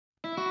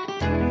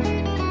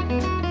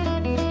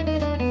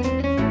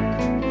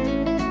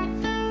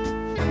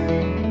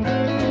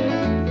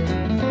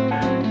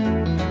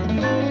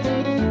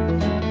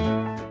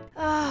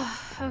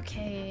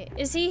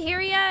Is he here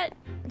yet?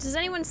 Does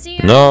anyone see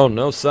him? No,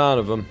 no sign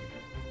of him.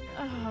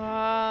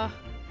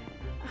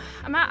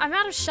 I'm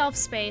out of shelf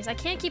space. I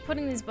can't keep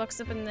putting these books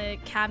up in the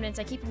cabinets.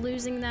 I keep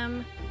losing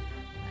them.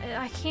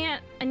 I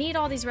can't. I need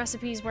all these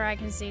recipes where I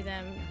can see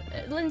them.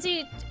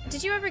 Lindsay,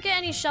 did you ever get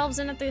any shelves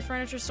in at the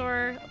furniture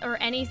store or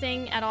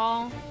anything at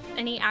all?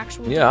 Any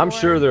actual Yeah, I'm decor?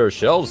 sure there are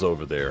shelves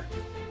over there.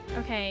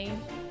 Okay.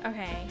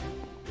 Okay.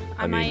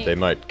 I mean, they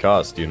might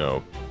cost, you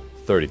know,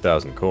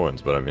 30,000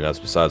 coins, but I mean, that's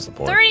besides the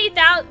point.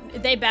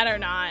 30,000? They better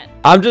not.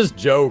 I'm just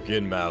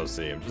joking,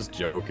 Mousie. I'm just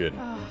joking.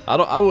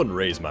 I wouldn't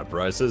raise my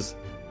prices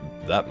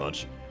that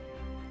much.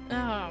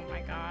 Oh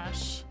my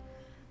gosh.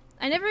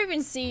 I never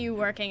even see you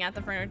working at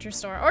the furniture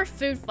store, or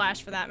Food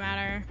Flash for that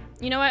matter.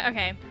 You know what?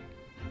 Okay.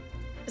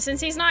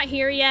 Since he's not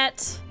here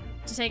yet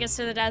to take us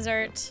to the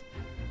desert,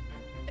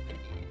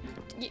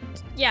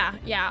 yeah,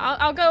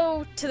 I'll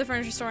go to the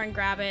furniture store and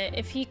grab it.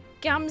 If he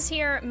comes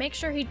here, make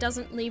sure he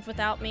doesn't leave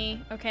without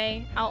me,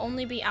 okay? I'll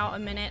only be out a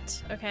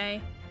minute, okay?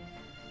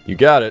 You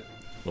got it.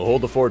 We'll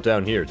hold the fort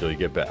down here till you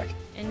get back.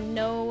 And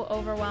no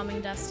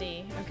overwhelming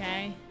Dusty,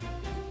 okay?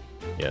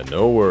 Yeah,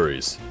 no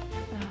worries.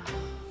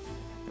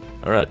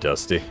 Alright,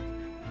 Dusty.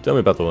 Tell me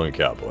about the lone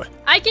cowboy.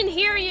 I can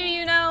hear you,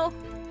 you know!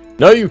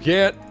 No, you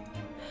can't!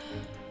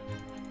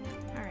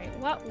 Alright,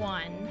 what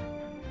one?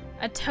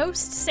 A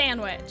toast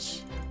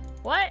sandwich.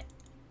 What?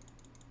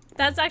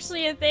 That's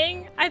actually a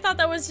thing? I thought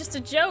that was just a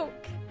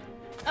joke.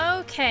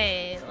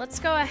 Okay, let's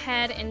go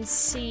ahead and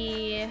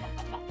see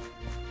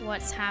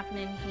what's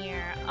happening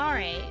here.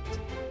 Alright.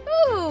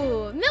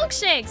 Ooh,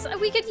 milkshakes!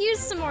 We could use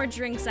some more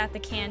drinks at the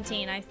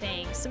canteen, I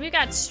think. So we've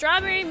got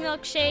strawberry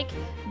milkshake,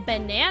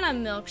 banana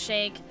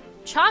milkshake,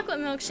 chocolate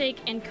milkshake,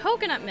 and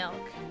coconut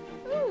milk.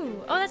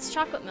 Ooh, oh, that's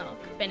chocolate milk.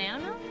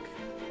 Banana milk?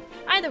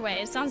 Either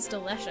way, it sounds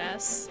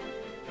delicious.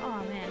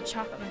 Oh man,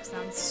 chocolate milk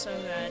sounds so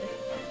good.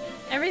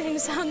 Everything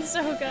sounds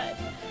so good.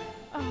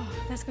 Oh,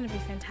 that's gonna be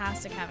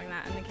fantastic having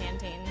that in the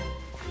canteen.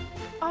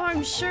 Oh,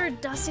 I'm sure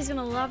Dusty's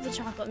gonna love the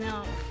chocolate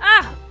milk.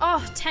 Ah!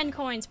 Oh, 10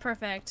 coins,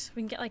 perfect.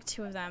 We can get like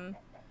 2 of them.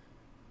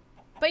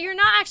 But you're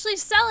not actually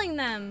selling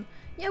them!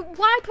 Yeah,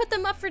 why put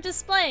them up for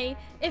display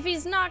if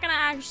he's not gonna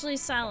actually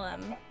sell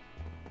them?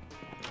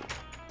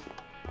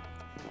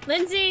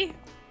 Lindsay?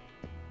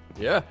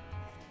 Yeah?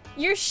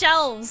 Your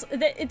shelves,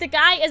 the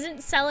guy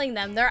isn't selling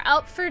them. They're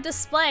out for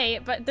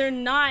display, but they're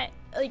not,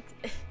 like,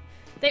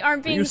 they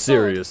aren't being sold.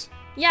 Are you serious?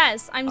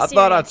 Yes, I'm serious. I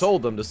thought I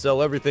told them to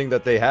sell everything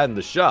that they had in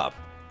the shop.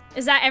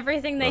 Is that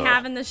everything they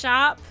have in the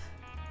shop?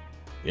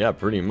 Yeah,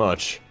 pretty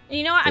much.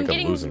 You know what? I'm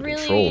getting losing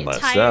really control of my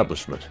tired.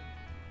 establishment.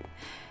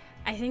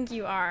 I think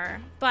you are,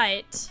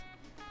 but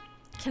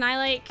can I,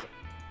 like,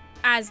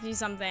 ask you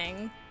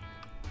something?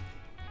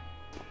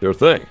 Sure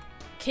thing.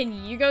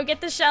 Can you go get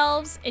the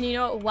shelves? And you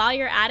know what, while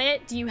you're at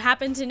it, do you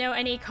happen to know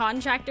any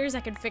contractors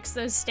that could fix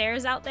those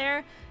stairs out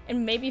there?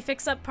 And maybe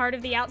fix up part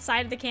of the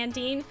outside of the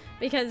canteen?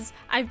 Because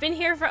I've been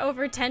here for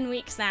over 10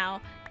 weeks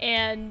now,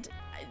 and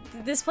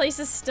this place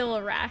is still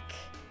a wreck.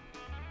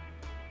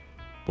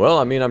 Well,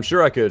 I mean, I'm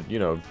sure I could, you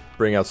know,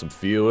 bring out some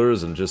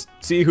feelers and just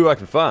see who I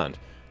can find.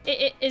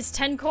 Is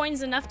 10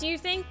 coins enough, do you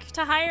think,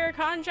 to hire a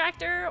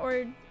contractor,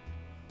 or?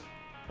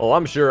 Oh,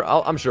 I'm sure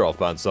I'll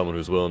find someone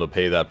who's willing to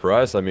pay that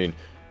price. I mean,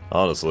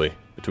 honestly,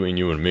 between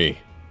you and me,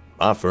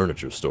 my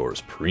furniture store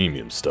is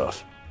premium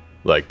stuff.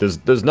 Like,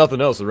 there's nothing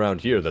else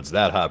around here that's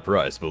that high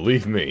priced,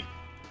 believe me.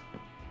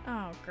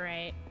 Oh,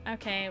 great.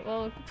 Okay,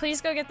 well, please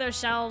go get those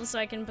shelves so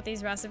I can put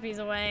these recipes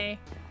away.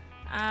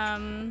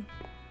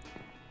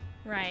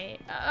 Right.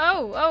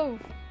 Oh,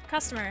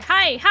 customer.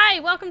 Hi,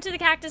 welcome to the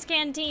Cactus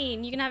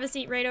Canteen. You can have a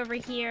seat right over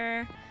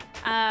here.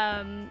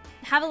 Have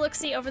a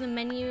look-see over the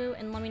menu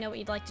and let me know what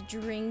you'd like to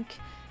drink.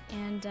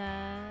 And,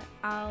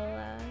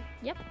 I'll,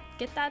 yep,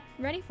 get that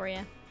ready for you.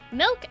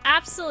 Milk?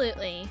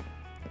 Absolutely.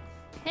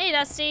 Hey,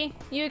 Dusty.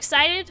 You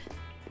excited?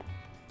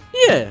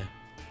 Yeah.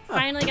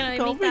 Finally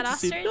gonna meet that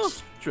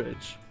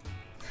ostrich?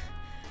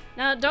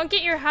 Now, don't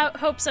get your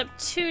hopes up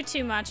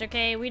too much,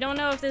 okay? We don't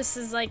know if this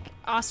is, like,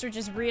 ostrich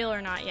is real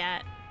or not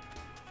yet.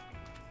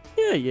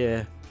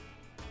 Yeah.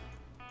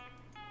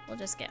 We'll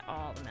just get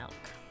all the milk.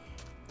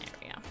 There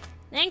we go.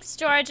 Thanks,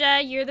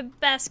 Georgia. You're the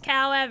best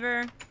cow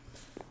ever.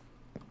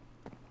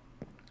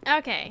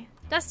 Okay.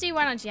 Dusty,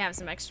 why don't you have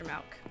some extra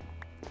milk?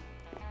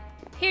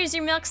 Here's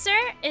your milk, sir.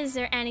 Is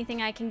there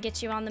anything I can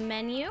get you on the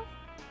menu?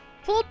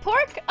 Pulled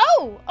pork?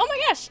 Oh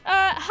my gosh.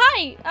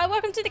 Hi.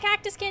 Welcome to the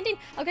Cactus Canteen.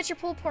 I'll get your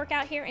pulled pork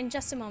out here in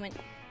just a moment.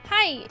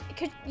 Hi.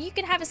 You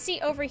could have a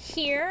seat over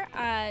here.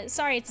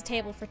 Sorry, it's a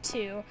table for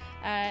 2.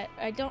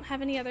 I don't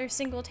have any other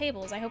single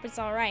tables. I hope it's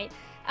all right.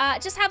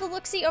 Just have a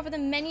look-see over the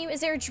menu.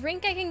 Is there a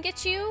drink I can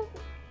get you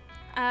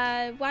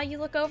while you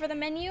look over the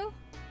menu?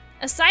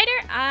 A cider?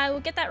 I will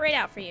get that right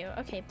out for you.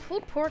 Okay,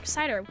 pulled pork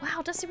cider.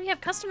 Wow, Dusty, we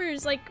have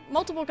customers, like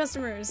multiple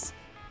customers.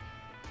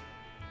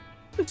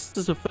 This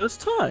is the first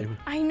time.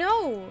 I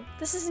know.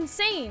 This is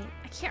insane.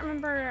 I can't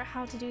remember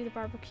how to do the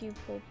barbecue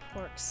pulled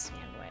pork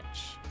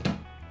sandwich.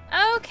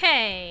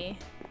 Okay.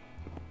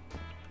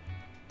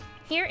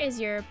 here is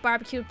your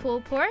barbecued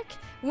pulled pork.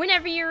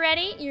 Whenever you're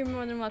ready, you're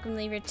more than welcome to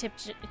leave your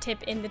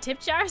tip in the tip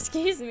jar,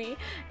 excuse me.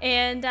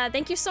 And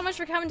thank you so much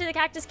for coming to the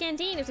Cactus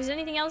Canteen. If there's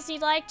anything else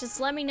you'd like,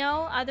 just let me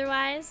know.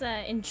 Otherwise,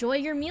 enjoy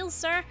your meal,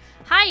 sir.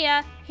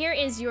 Hiya, here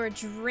is your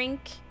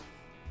drink.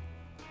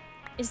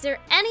 Is there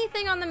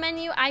anything on the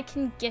menu I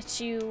can get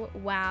you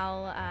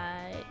while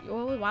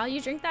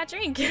you drink that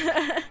drink?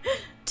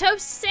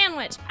 Toast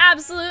sandwich,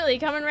 absolutely,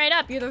 coming right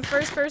up. You're the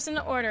first person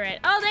to order it.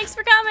 Oh, thanks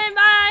for coming,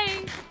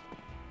 bye!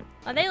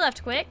 Oh, they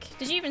left quick.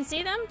 Did you even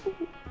see them?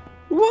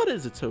 What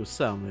is a toast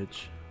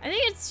sandwich? I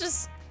think it's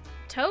just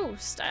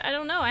toast. I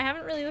don't know. I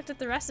haven't really looked at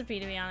the recipe,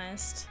 to be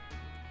honest.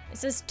 It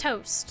says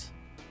toast.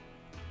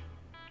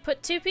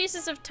 Put 2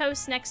 pieces of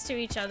toast next to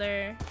each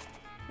other.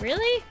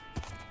 Really?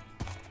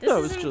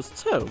 No, it's just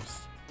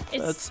toast.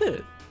 That's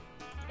it.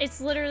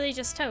 It's literally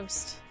just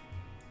toast.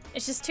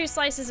 It's just 2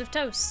 slices of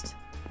toast.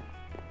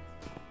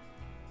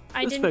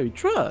 It's very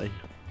dry.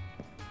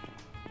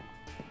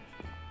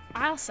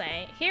 I'll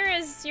say. Here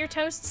is your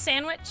toast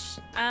sandwich.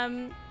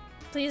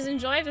 Please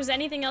enjoy. If there's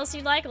anything else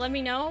you'd like, let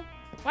me know.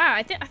 Wow,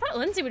 I thought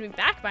Lindsay would be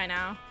back by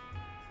now.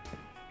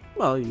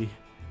 Well,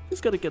 he's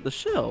got to get the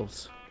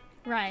shelves.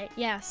 Right.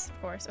 Yes.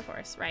 Of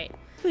course. Right.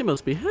 They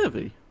must be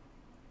heavy.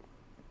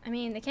 I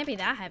mean, they can't be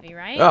that heavy,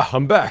 right? Ah,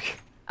 I'm back.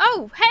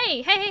 Oh,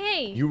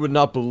 hey. You would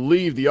not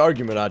believe the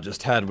argument I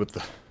just had with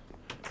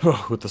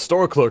the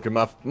store clerk in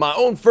my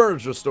own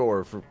furniture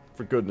store. For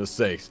goodness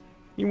sakes,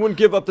 he wouldn't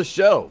give up the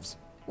shelves.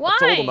 Why? I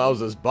told him I was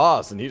his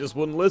boss, and he just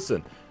wouldn't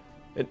listen.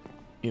 And,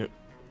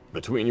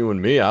 between you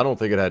and me, I don't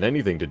think it had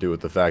anything to do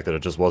with the fact that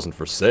it just wasn't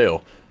for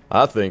sale.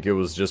 I think it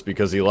was just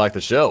because he liked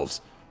the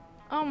shelves.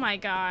 Oh my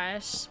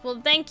gosh. Well,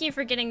 thank you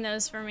for getting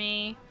those for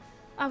me.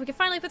 Oh, we can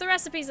finally put the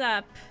recipes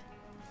up.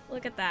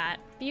 Look at that.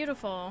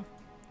 Beautiful.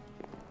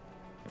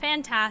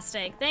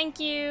 Fantastic.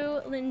 Thank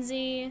you,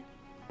 Lindsay.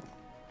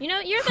 You know,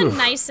 you're the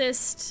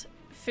nicest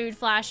Food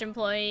Flash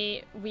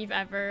employee we've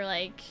ever,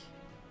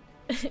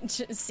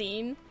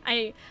 seen.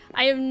 I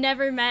have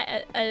never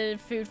met a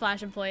Food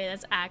Flash employee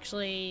that's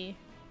actually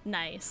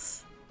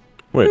nice.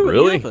 Wait,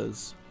 really?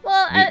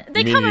 Well,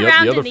 they come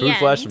around the other in the Food end.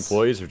 Flash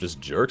employees are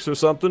just jerks or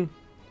something?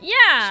 Yeah.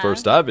 It's the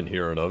first I've been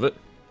hearing of it.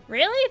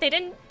 Really? They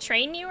didn't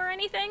train you or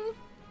anything?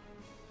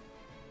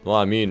 Well,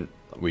 I mean,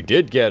 we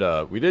did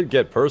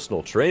get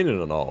personal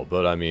training and all,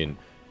 but I mean,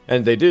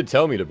 and they did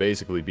tell me to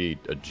basically be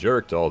a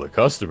jerk to all the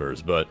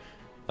customers, but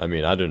I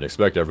mean, I didn't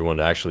expect everyone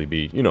to actually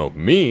be,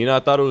 mean. I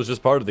thought it was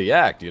just part of the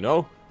act,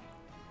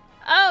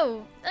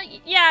 Oh,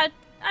 yeah.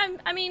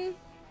 I mean,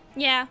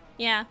 yeah.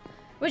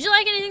 Would you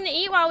like anything to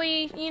eat while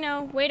we,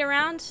 wait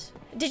around?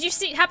 Did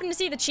you happen to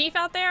see the chief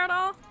out there at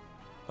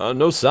all?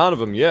 No sign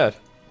of him yet.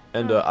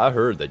 And I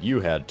heard that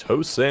you had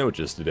toast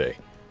sandwiches today.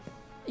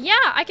 Yeah,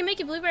 I can make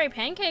you blueberry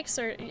pancakes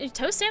or a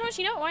toast sandwich.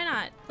 You know what? Why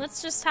not?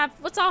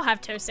 Let's all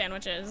have toast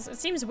sandwiches. It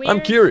seems weird.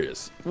 I'm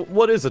curious.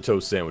 What is a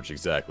toast sandwich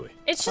exactly?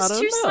 It's just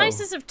 2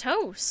 slices of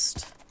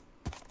toast.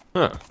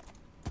 Huh.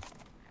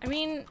 I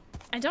mean,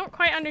 I don't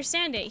quite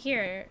understand it.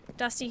 Here,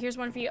 Dusty, here's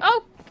one for you.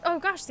 Oh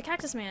gosh, the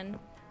Cactus Man.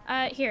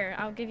 Here,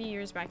 I'll give you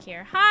yours back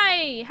here.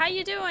 Hi, how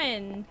you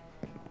doing?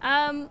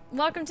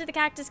 Welcome to the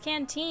Cactus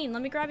Canteen.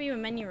 Let me grab you a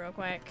menu real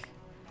quick.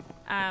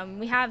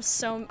 We have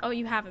oh,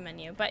 you have a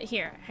menu, but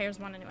here's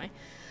one anyway.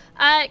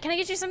 Can I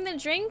get you something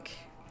to drink?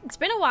 It's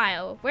been a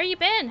while. Where you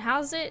been?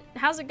 How's it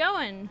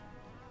going?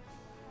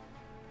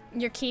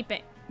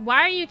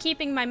 Why are you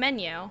keeping my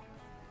menu?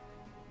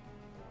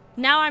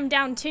 Now I'm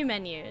down 2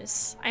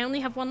 menus. I only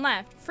have 1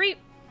 left. Free.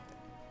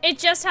 It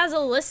just has a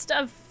list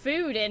of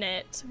food in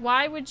it.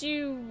 Why would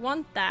you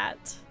want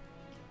that?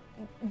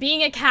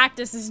 Being a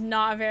cactus is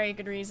not a very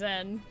good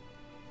reason.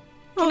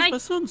 How's my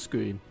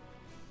sunscreen?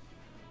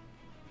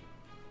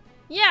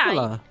 Yeah.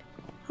 Well,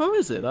 how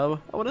is it? I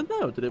want to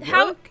know. Did it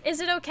work? Is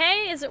it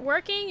okay? Is it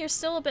working? You're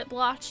still a bit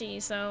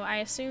blotchy, so I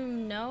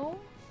assume no?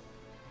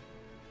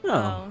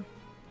 No.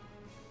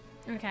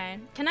 Oh. Okay.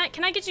 Can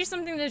I get you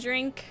something to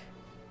drink?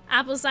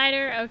 Apple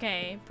cider?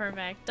 Okay,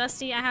 perfect.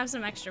 Dusty, I have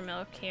some extra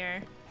milk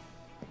here.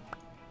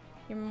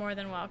 You're more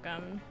than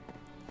welcome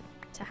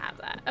to have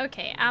that.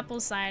 Okay,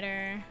 apple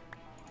cider.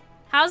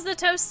 How's the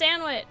toast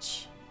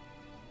sandwich?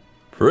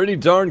 Pretty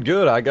darn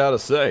good, I gotta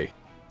say.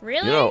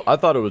 Really? I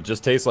thought it would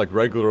just taste like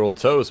regular old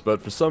toast,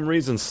 but for some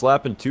reason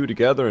slapping 2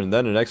 together and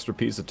then an extra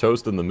piece of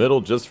toast in the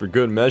middle just for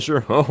good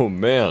measure, oh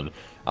man.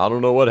 I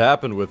don't know what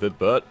happened with it,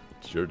 but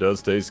it sure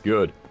does taste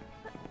good.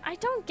 I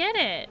don't get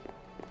it.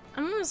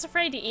 I'm almost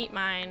afraid to eat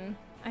mine.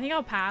 I think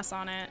I'll pass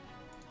on it.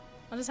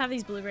 I'll just have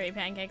these blueberry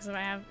pancakes if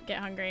I get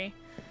hungry.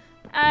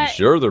 You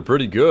sure? They're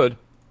pretty good.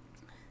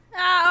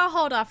 I'll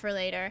hold off for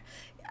later.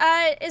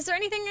 Is there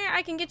anything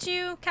I can get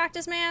you,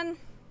 Cactus Man?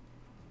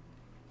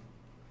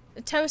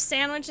 The toast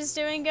sandwich is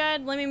doing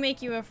good. Let me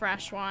make you a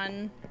fresh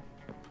one.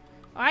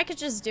 Or I could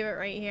just do it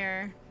right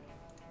here.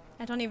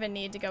 I don't even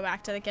need to go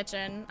back to the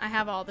kitchen. I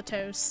have all the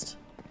toast.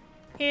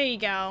 Here you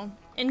go.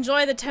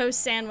 Enjoy the toast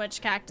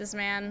sandwich, Cactus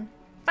Man.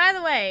 By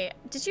the way,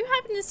 did you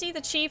happen to see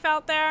the chief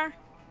out there?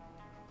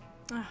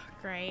 Oh,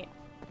 great.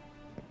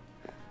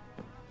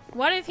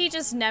 What if he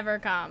just never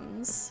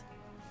comes?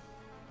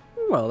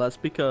 Well, that's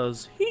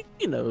because he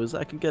knows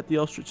I can get the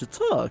ostrich to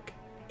talk.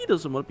 He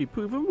doesn't want to be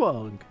proven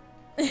wrong.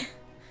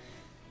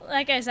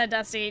 Like I said,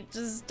 Dusty,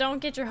 just don't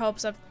get your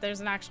hopes up that there's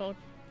an actual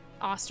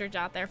ostrich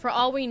out there. For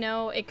all we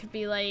know, it could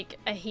be like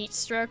a heat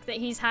stroke that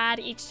he's had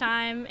each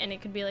time, and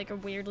it could be like a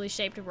weirdly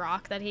shaped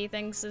rock that he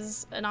thinks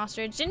is an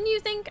ostrich. Didn't you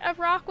think a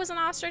rock was an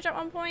ostrich at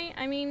one point?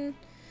 I mean,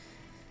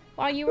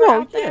 while you were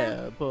out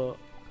there? Yeah, but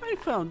I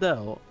found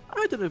out.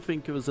 I didn't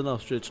think it was an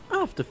ostrich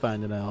after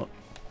finding out.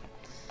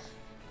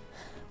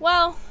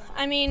 Well,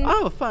 I mean,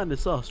 I'll find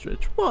this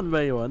ostrich one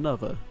way or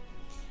another.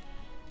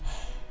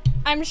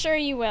 I'm sure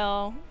you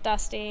will,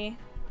 Dusty.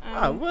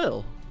 I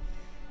will.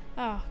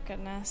 Oh,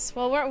 goodness.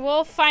 Well,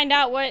 we'll find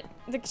out what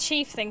the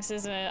chief thinks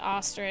is an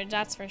ostrich,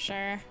 that's for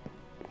sure.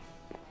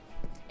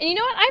 And you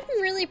know what?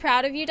 I'm really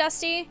proud of you,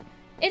 Dusty.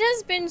 It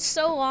has been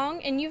so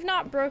long, and you've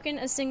not broken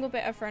a single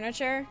bit of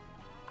furniture.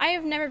 I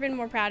have never been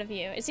more proud of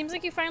you. It seems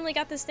like you finally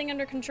got this thing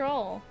under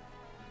control.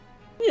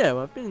 Yeah,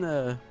 well, I've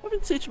been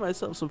teaching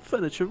myself some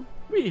furniture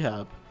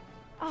rehab.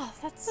 Oh,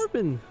 that's... I've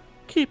been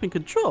keeping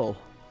control.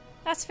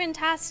 That's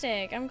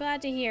fantastic. I'm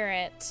glad to hear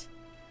it.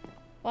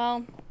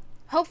 Well,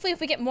 hopefully if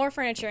we get more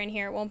furniture in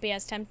here, it won't be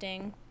as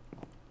tempting.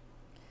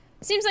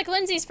 Seems like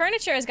Lindsay's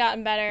furniture has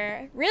gotten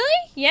better.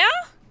 Really? Yeah?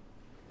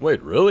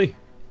 Wait, really?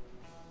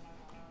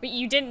 But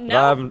you didn't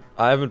know?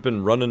 I haven't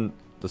been running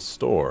the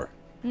store.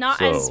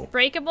 Not as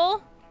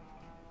breakable?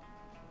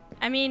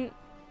 I mean,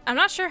 I'm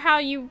not sure how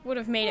you would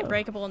have made it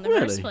breakable in the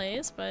first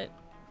place, but...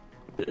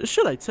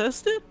 Should I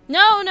test it? No.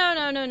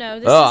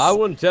 I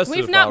wouldn't test it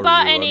if I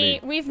were you.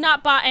 We've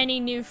not bought any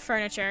new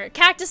furniture.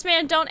 Cactus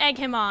Man, don't egg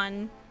him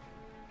on.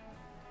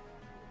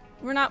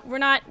 We're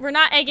not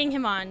egging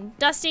him on.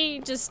 Dusty,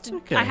 just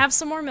okay. I have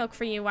some more milk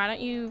for you. Why don't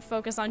you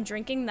focus on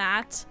drinking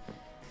that?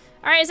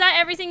 All right, is that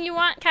everything you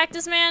want,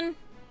 Cactus Man?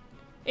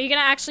 Are you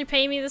gonna actually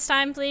pay me this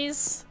time,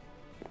 please?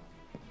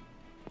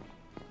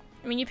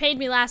 I mean, you paid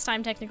me last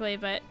time technically,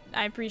 but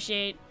I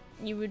appreciate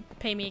you would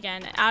pay me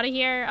again. Out of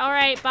here. All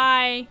right,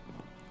 bye.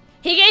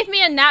 He gave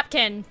me a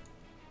napkin.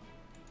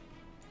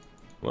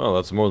 Well,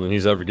 that's more than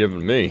he's ever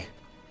given me.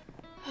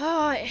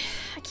 Oh, I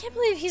can't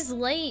believe he's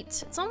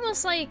late. It's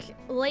almost like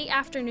late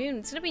afternoon.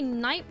 It's gonna be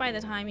night by the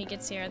time he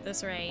gets here at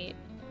this rate.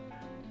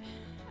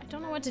 I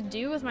don't know what to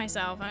do with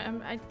myself.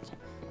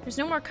 There's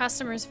no more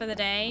customers for the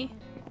day.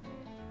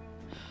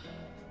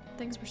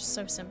 Things were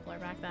so simpler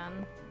back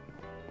then.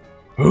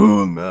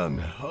 Oh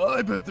man,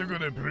 I bet they're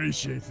gonna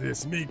appreciate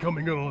this, me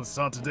coming in on a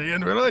Saturday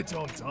and right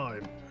on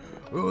time.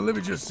 Oh, let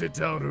me just sit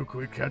down real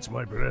quick, catch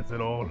my breath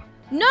and all.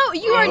 No,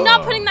 you are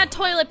not putting that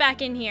toilet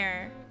back in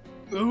here.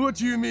 What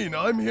do you mean?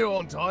 I'm here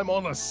on time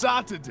on a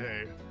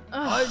Saturday.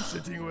 I'm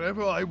sitting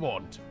wherever I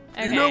want.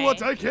 Okay. You know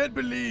what? I can't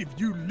believe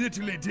you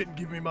literally didn't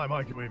give me my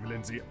microwave,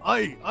 Lindsay.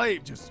 I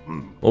just,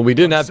 Well, we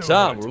didn't have so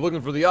time. hurt. We're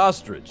looking for the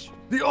ostrich.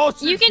 The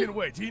ostrich You can- can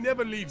wait. He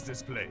never leaves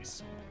this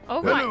place.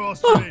 Oh Hello, my.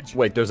 ostrich.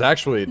 Wait, there's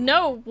actually...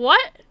 No,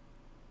 what?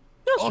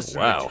 Ostrich.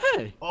 Wow.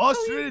 Hey,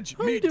 Ostrich,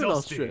 how you meet doing,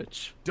 Dusty.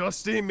 ostrich?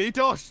 Dusty, meet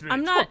Ostrich.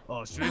 I'm not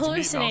Ostrich,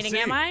 hallucinating,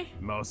 meet am I?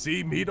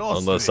 Mousie. Mousie, meet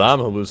Ostrich. Unless I'm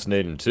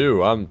hallucinating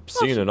too. I'm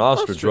seeing an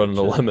ostrich running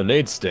a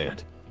lemonade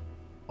stand.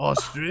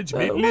 Ostrich,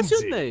 meet What's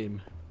Lindsay. your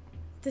name?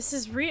 This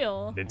is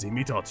real. Lindsay,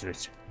 meet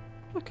Ostrich.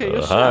 Okay,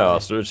 you're Hi, shy.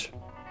 ostrich.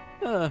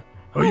 Are you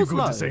how's going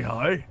life? to say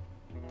hi?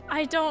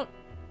 I don't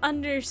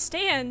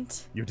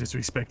understand. You're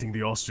disrespecting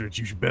the ostrich.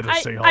 You should better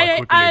say hi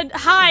quickly.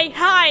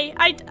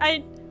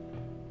 hi.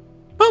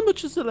 How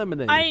much is the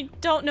lemonade? I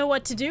don't know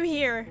what to do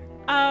here.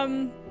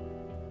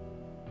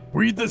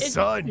 Read the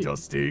sign,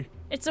 Dusty.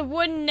 It's a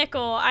wooden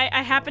nickel.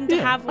 I happen to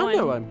have one. I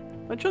know.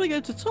 I'm trying to get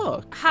it to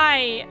talk.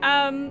 Hi,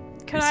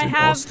 could It's I an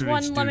have ostrich,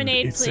 one dude.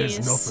 lemonade, it please?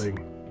 says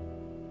nothing.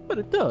 But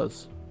it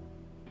does.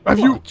 Have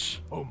you?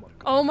 Watch. Oh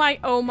my god.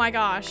 Oh my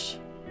gosh.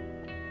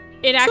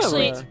 It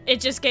actually, it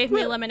just gave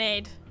me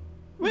lemonade.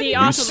 Where The did you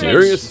get ostrich-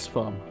 serious? this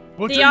from?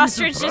 What The are you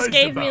ostrich just surprised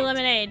gave me about?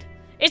 lemonade.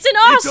 It's an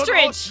It's ostrich!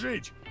 an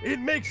ostrich. It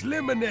makes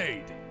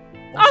lemonade.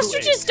 Also,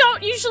 Ostriches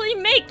don't usually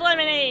make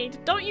lemonade,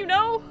 don't you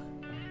know?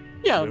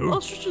 Yeah, No.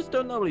 ostriches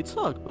don't normally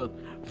talk, but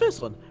this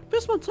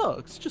one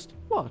talks. Just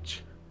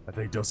watch. I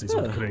think Dusty's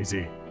gone Yeah.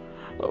 crazy.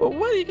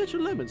 Where do you get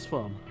your lemons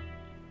from?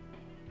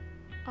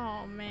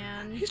 Oh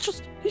man. He's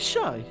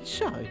shy. He's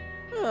shy.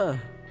 Oh,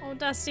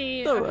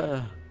 Dusty.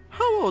 So,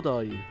 how old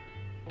are you?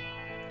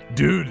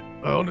 Dude,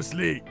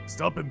 honestly,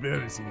 stop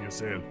embarrassing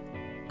yourself.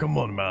 Come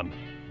on, man.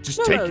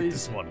 Just take it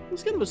this one.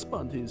 He's gonna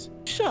respond. He's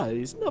shy.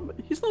 He's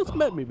not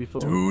met me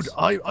before. Dude,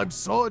 I'm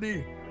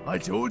sorry. I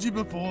told you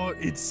before,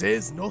 it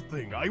says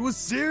nothing. I was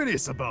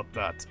serious about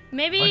that.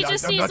 Maybe he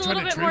just I'm needs not a trying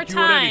little to bit more trick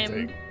you or time.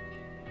 anything.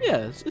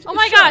 Yes. Oh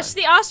my gosh,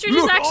 the ostrich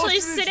is Look, actually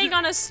ostrich- sitting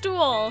on a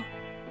stool.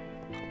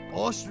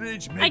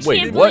 Ostrich I makes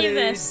can't what? believe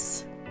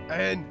this.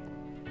 And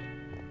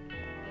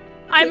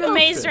I'm The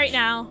amazed ostrich. right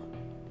now.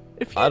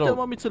 If you I don't don't-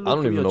 want me to look I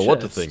don't for even your know what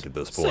to chest, think at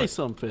this Say point.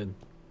 something.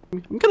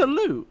 I'm gonna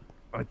loot.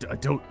 I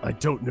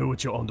don't know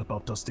what you're on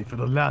about, Dusty. For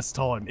the last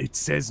time, it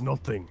says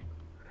nothing.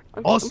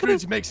 I'm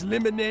Ostrich gonna, makes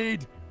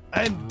lemonade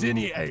and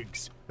dinny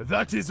eggs.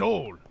 That is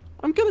all.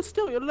 I'm gonna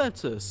steal your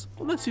lettuce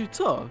unless you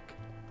talk.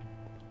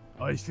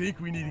 I think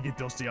we need to get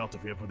Dusty out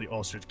of here before the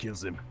ostrich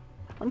kills him.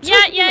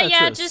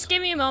 Yeah, just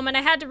give me a moment.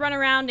 I had to run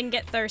around and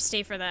get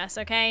thirsty for this,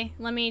 okay?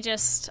 Let me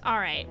just...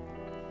 Alright.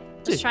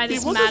 Let's try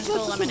this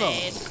magical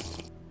lemonade.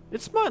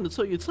 It's mine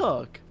until you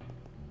talk.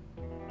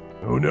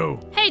 Oh no.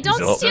 Hey,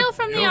 don't steal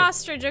from the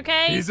ostrich,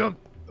 okay? He's up.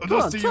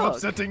 Dusty, you're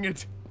upsetting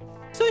it.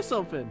 Say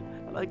something,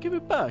 and I give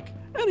it back.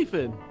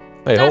 Anything.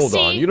 Hey, Dusty.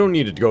 hold on. You don't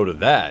need to go to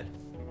that.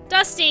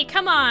 Dusty,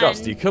 come on.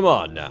 Dusty, come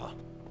on now.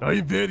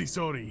 I'm very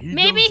sorry.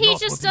 Maybe he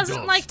just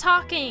doesn't like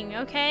talking,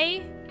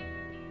 okay?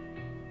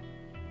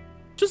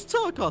 Just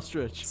talk,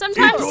 Ostrich.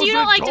 Sometimes He you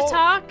don't like doesn't to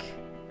talk.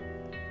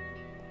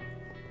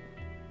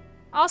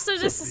 Also,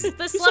 this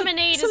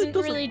lemonade said it isn't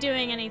doesn't- really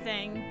doing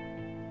anything.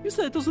 You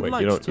said it doesn't Wait,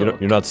 like you to don't,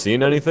 talk. you're not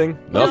seeing anything?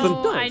 Nothing?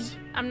 No, does.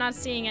 I'm not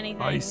seeing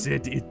anything. I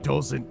said it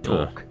doesn't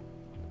talk.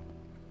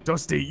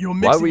 Dusty, you're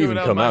mixing Why we even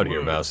around come my out here,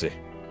 words. Mousie?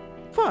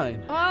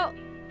 Fine. Well,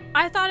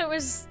 I thought it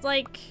was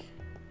like...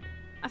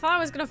 I thought I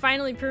was gonna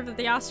finally prove that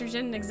the ostrich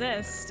didn't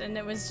exist, and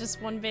it was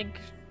just one big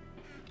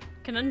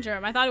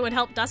conundrum. I thought it would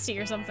help Dusty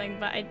or something,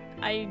 but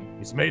I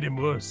It's made him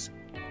worse.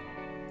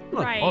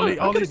 Look, Right. All I'm he's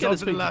gonna done get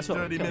for the this last thing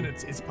to 30 talk.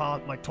 minutes is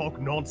talk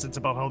nonsense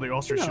about how the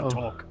ostrich No. should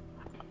talk.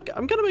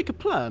 I'm gonna make a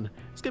plan.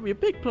 It's gonna be a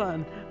big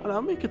plan, and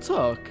I'll make it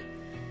talk.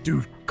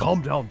 Dude,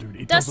 calm down, dude.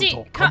 It Dusty,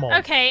 doesn't talk. Come on.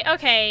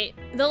 okay.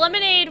 The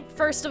lemonade,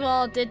 first of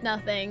all, did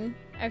nothing.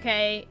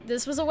 Okay,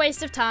 this was a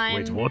waste of time.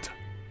 Wait, what?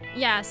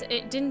 Yes,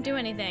 it didn't do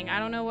anything. I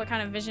don't know what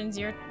kind of visions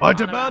you're I on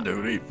demand about.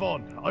 a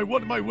refund. I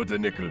want my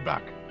wooden nickel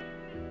back.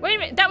 Wait a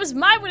minute, that was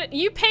my wooden...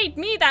 You paid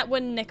me that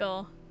wooden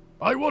nickel.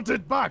 I want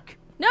it back.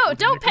 No, Wooden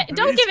don't nickel,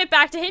 don't please. give it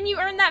back to him. You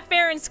earned that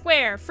fair and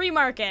square. Free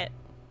market.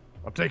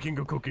 I'm taking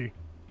a cookie.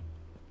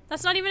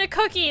 That's not even a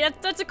cookie.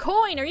 That's a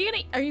coin. Are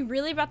you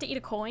really about to eat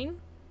a coin?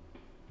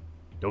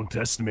 Don't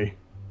test me.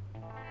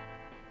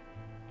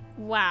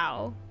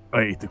 Wow.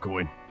 I ate the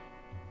coin.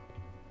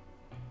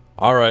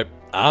 All right,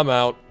 I'm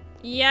out.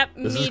 Yep,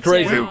 This me is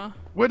crazy. too.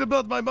 What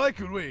about my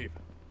microwave?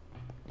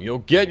 You'll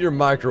get your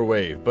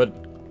microwave, but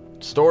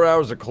store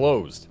hours are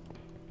closed.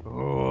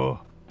 Oh,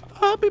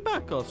 I'll be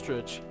back,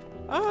 Ostrich.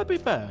 I'll be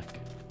back.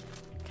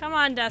 Come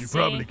on, you Dusty.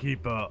 probably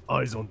keep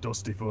eyes on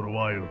Dusty for a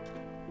while.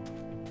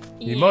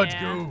 He yeah. might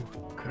go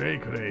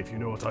cray-cray, if you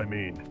know what I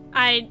mean.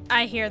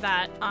 I hear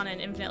that on an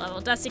infinite level.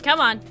 Dusty, come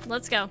on.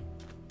 Let's go.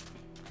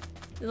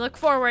 Look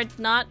forward,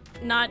 not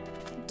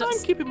I'm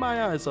keeping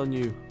my eyes on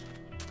you.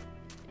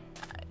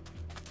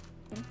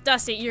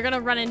 Dusty, you're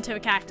gonna run into a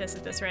cactus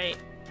at this rate.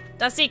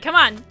 Dusty, come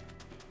on.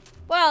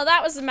 Well,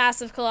 that was a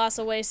massive,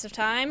 colossal waste of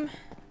time.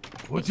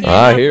 What do you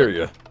I hear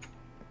you.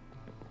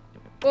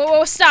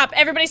 Whoa, stop.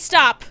 Everybody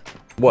stop.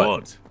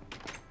 What?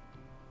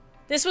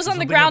 This was There's on the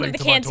something ground of happening the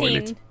to my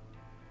canteen. toilet.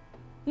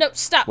 No,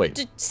 stop.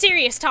 Wait.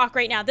 Serious talk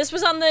right now. This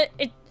was on the...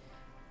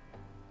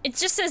 It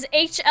just says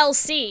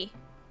HLC.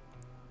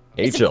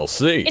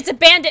 HLC? It's a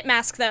bandit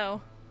mask,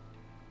 though.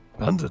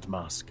 Bandit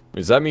mask.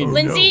 Does that mean... Oh,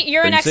 Lindsay, no.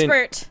 you're Are an you saying-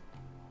 expert.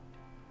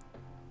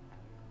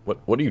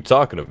 What are you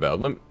talking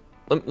about?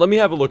 Let me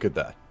have a look at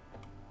that.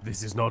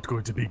 This is not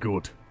going to be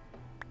good.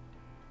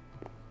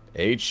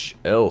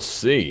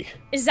 HLC.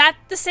 Is that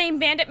the same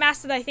bandit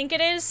mask that I think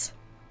it is?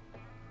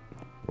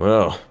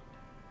 Well,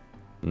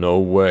 no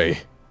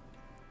way.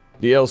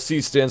 The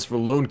LC stands for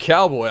Lone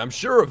Cowboy, I'm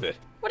sure of it.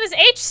 What does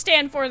H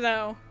stand for,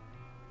 though?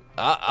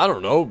 I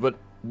don't know, but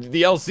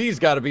the LC's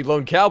gotta be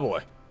Lone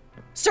Cowboy.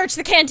 Search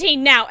the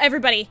canteen now,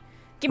 everybody.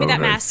 Give me that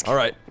Okay. mask.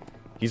 Alright.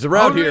 He's I'll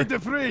around here. raid the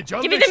fridge.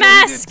 I'll Give me make the sure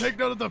he mask. didn't take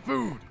none of the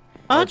food.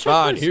 That's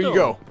fine, here you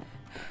go.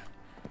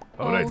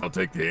 All right, I'll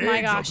take the eggs. My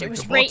I'll gosh, take it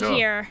was the right butter.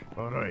 here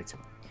All right.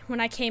 when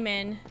I came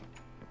in.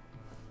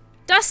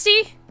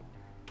 Dusty,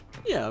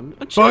 Yeah, I'm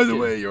checking. By the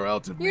way, you're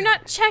out of you're milk.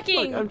 not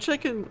checking. Look, I'm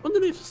checking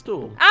underneath the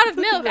stool. Out of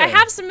Look at milk. I there.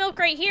 have some milk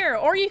right here.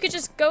 Or you could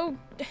just go...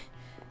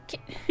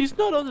 He's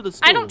not under the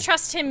stool. I don't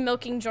trust him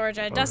milking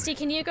Georgia. Dusty,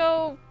 can you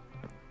go...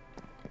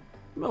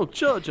 Milk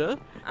Georgia.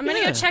 I'm gonna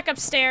Yeah. go check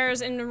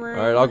upstairs in the room.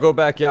 Alright, I'll go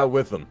back out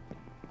with them.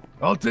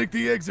 I'll take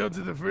the eggs out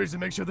of the fridge and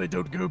make sure they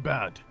don't go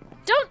bad.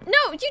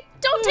 No, you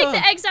don't take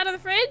the eggs out of the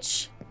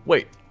fridge.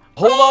 Wait,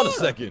 hold on a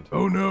second.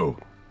 Oh no.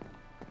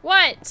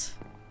 What?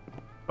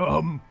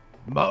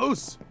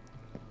 Mouse,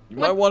 You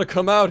might want to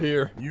come out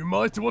here. you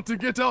might want to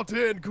get out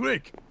here and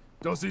quick.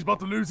 Dusty's about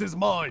to lose his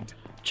mind.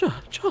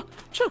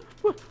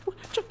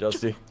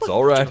 Dusty, it's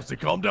alright. Dusty,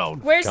 calm down.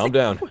 Where's Calm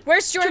down.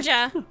 Where's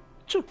Georgia?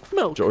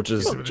 Milk.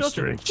 George's... Milk,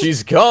 Georgia.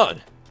 She's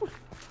gone.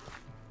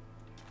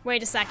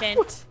 Wait a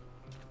second.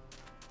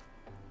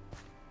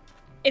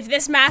 If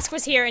this mask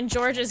was here and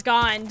Georgia's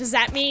gone, does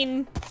that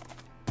mean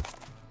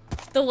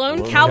the lone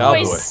Lone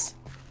cowboys?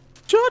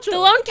 Georgia. The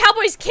lone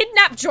cowboys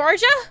kidnapped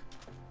Georgia?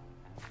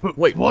 But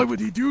Wait, why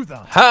would he do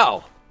that?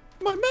 How?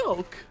 My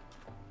milk.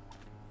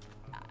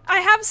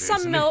 I have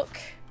some Seriously? milk.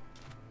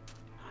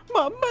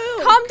 My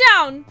milk. Calm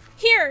down.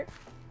 Here.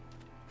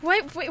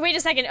 Wait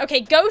a second. Okay,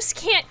 ghosts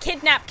can't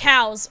kidnap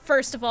cows,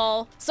 first of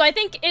all. So I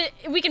think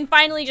we can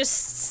finally just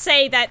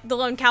say that the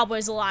lone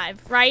cowboy's alive,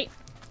 right?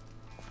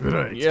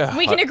 Right. Yeah,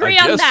 We can I agree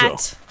on guess that.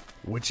 so.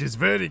 Which is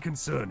very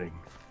concerning.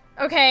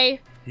 Okay.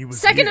 He was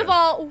Second here. of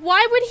all,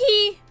 why would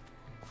he...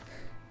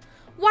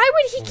 Why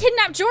would he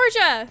kidnap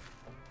Georgia?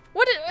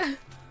 What?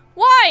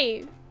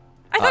 Why?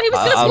 I thought he was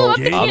gonna blow up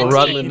the I don't canteen.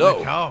 rightly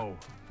know. Cow.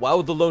 Why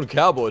would the lone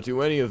cowboy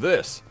do any of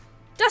this?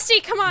 Dusty,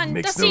 come on,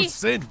 Makes Dusty. no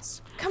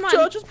sense. Come on.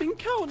 George has been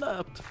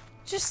cow-napped.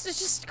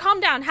 Just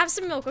calm down. Have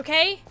some milk,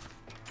 okay?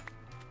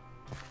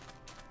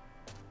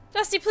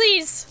 Dusty,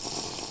 please.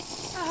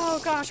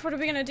 Oh gosh, what are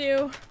we gonna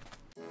do?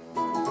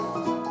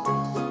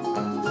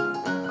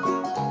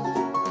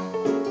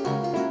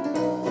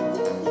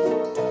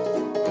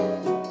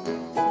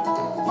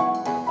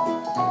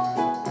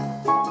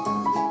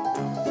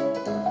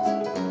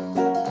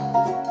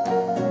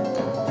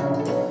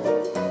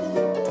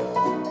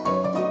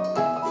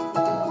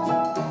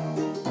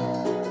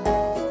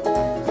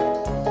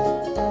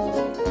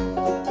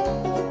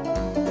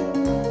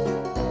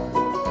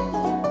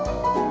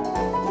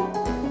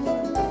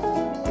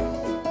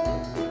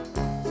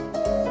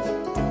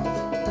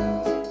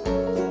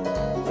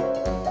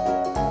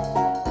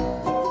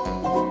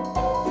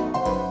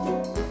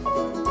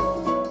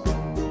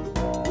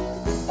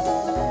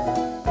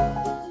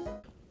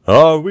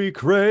 Are we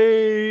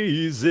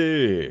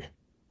crazy?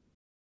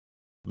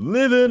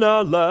 Living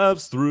our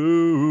lives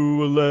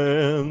through a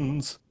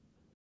lens,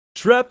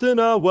 trapped in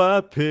our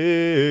white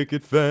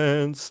picket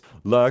fence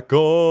like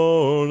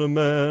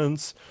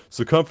ornaments.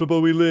 So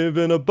comfortable we live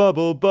in a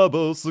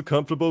bubble, so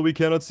comfortable we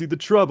cannot see the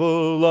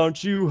trouble.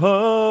 Aren't you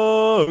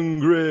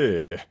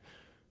hungry?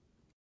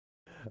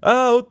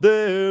 Out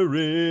there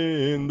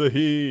in the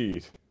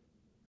heat,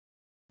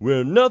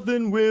 where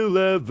nothing will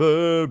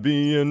ever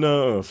be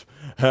enough,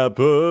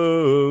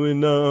 happily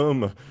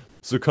numb.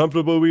 So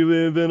comfortable we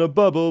live in a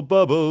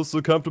bubble, so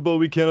comfortable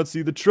we cannot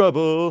see the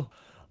trouble.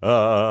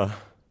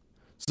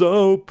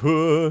 So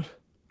put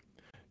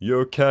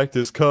your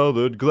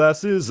cactus-colored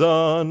glasses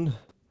on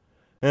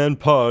and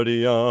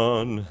party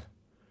on.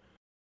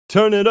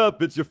 Turn it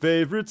up, it's your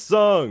favorite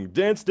song.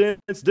 Dance,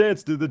 dance,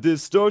 dance to the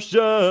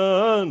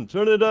distortion.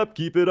 Turn it up,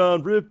 keep it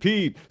on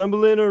repeat.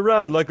 Tumbling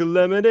around like a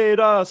lemonade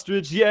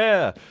ostrich,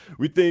 yeah.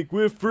 We think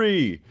we're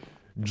free.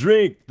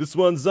 Drink, this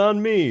one's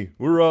on me.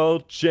 We're all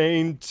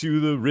chained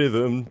to the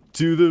rhythm,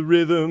 to the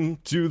rhythm,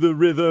 to the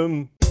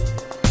rhythm.